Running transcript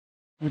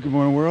Good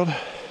morning, world.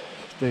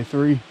 Day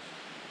 3.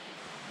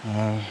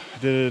 I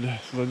did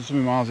so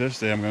many miles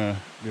yesterday. I'm gonna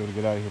be able to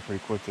get out of here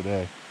pretty quick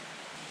today.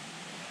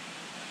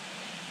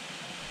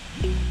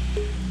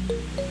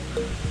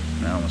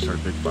 Now I'm gonna start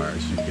a big fire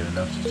so you can get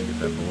enough just to get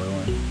that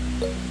boiling.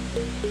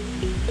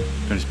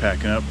 Finished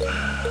packing up.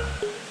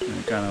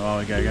 And kind of all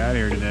I got out of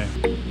here today.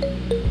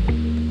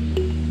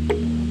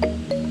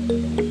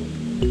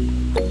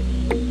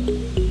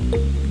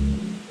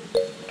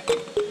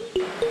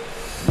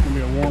 It's gonna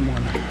be a warm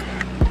one.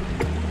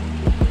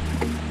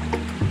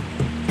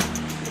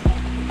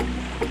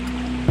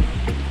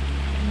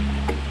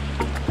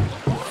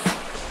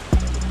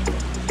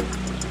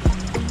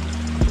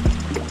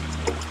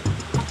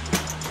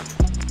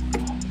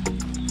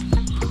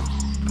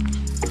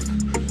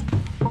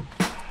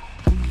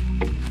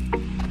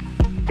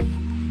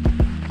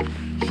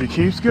 She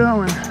keeps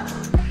going.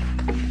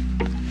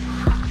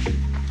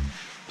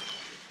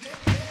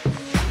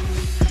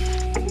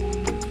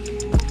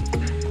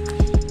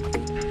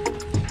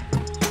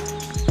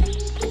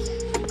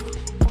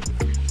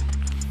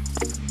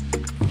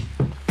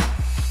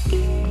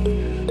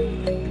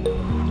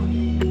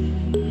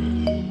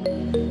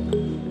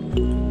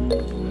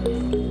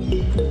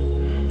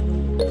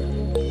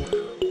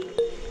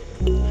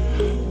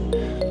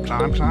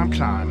 Climb, climb,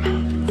 climb.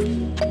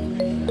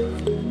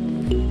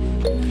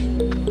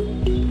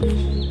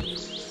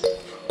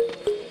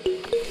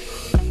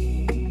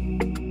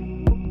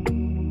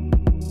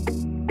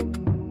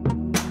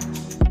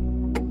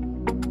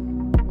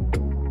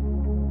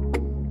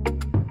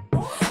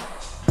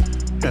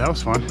 Yeah, that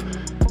was fun.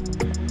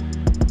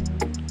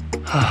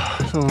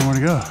 Still a little more to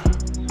go.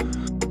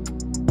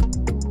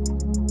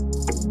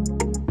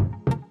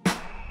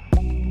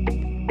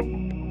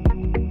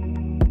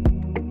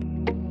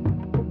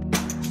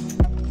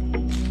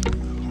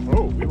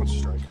 Oh, we want to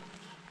strike.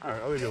 All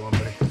right, I'll leave you alone,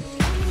 buddy.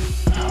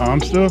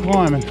 I'm still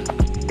climbing.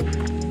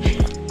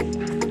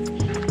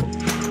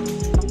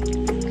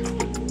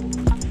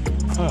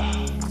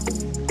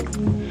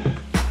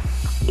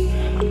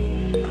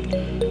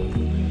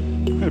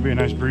 There'll be a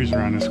nice breeze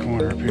around this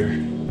corner up here.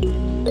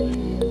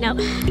 Nope,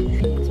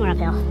 it's more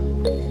uphill.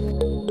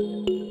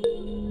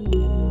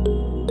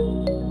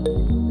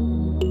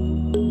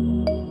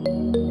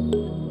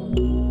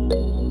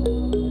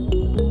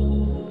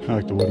 I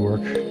like the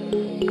woodwork.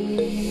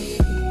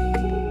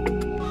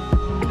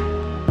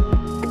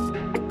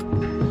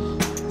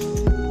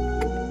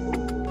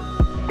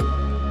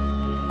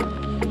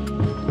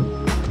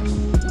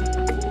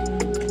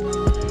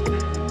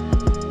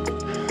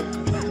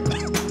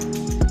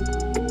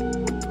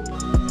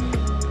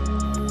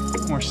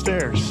 More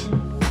stairs.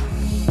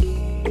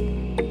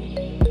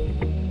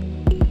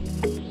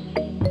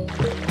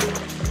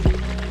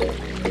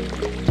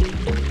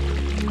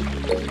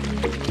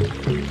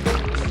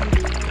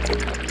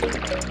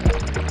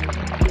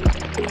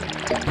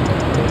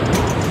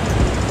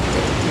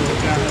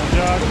 Downhill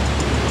jog.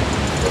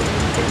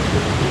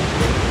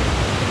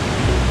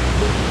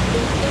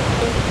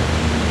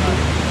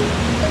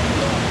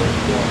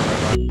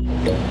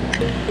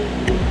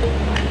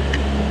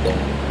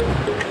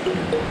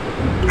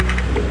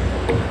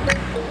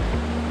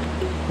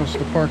 Close to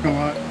the parking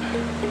lot.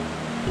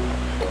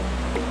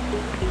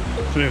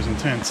 Today was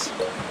intense. I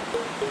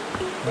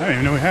didn't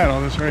even know we had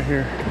all this right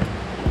here.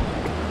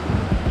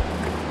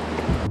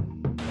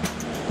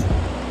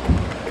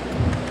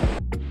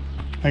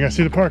 I think I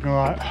see the parking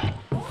lot.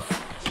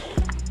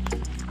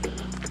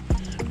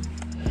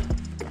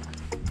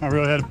 I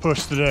really had to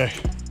push today.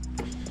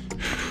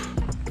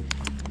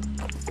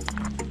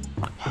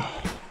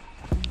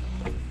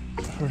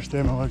 The first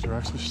day my legs were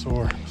actually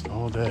sore almost the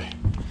whole day.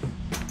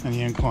 And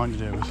the incline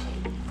today was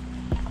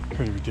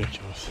pretty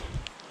ridiculous.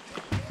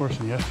 Worse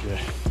than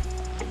yesterday.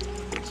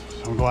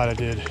 So I'm glad I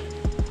did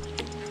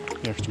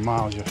the extra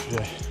miles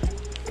yesterday.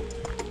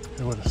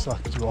 It would have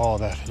sucked to do all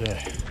of that today.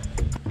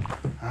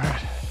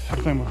 Alright, I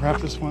think we'll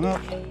wrap this one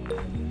up.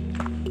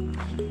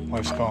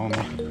 Wife's calling me.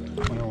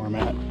 I know where I'm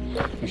at.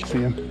 You can see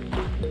him.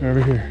 They're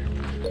over here.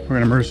 We're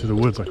gonna merge through the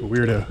woods like a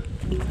weirdo.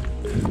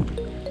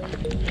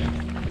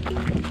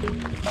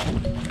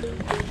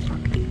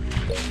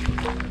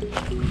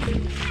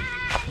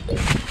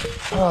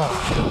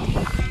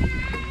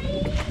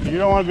 You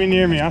don't want to be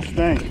near me, I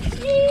think.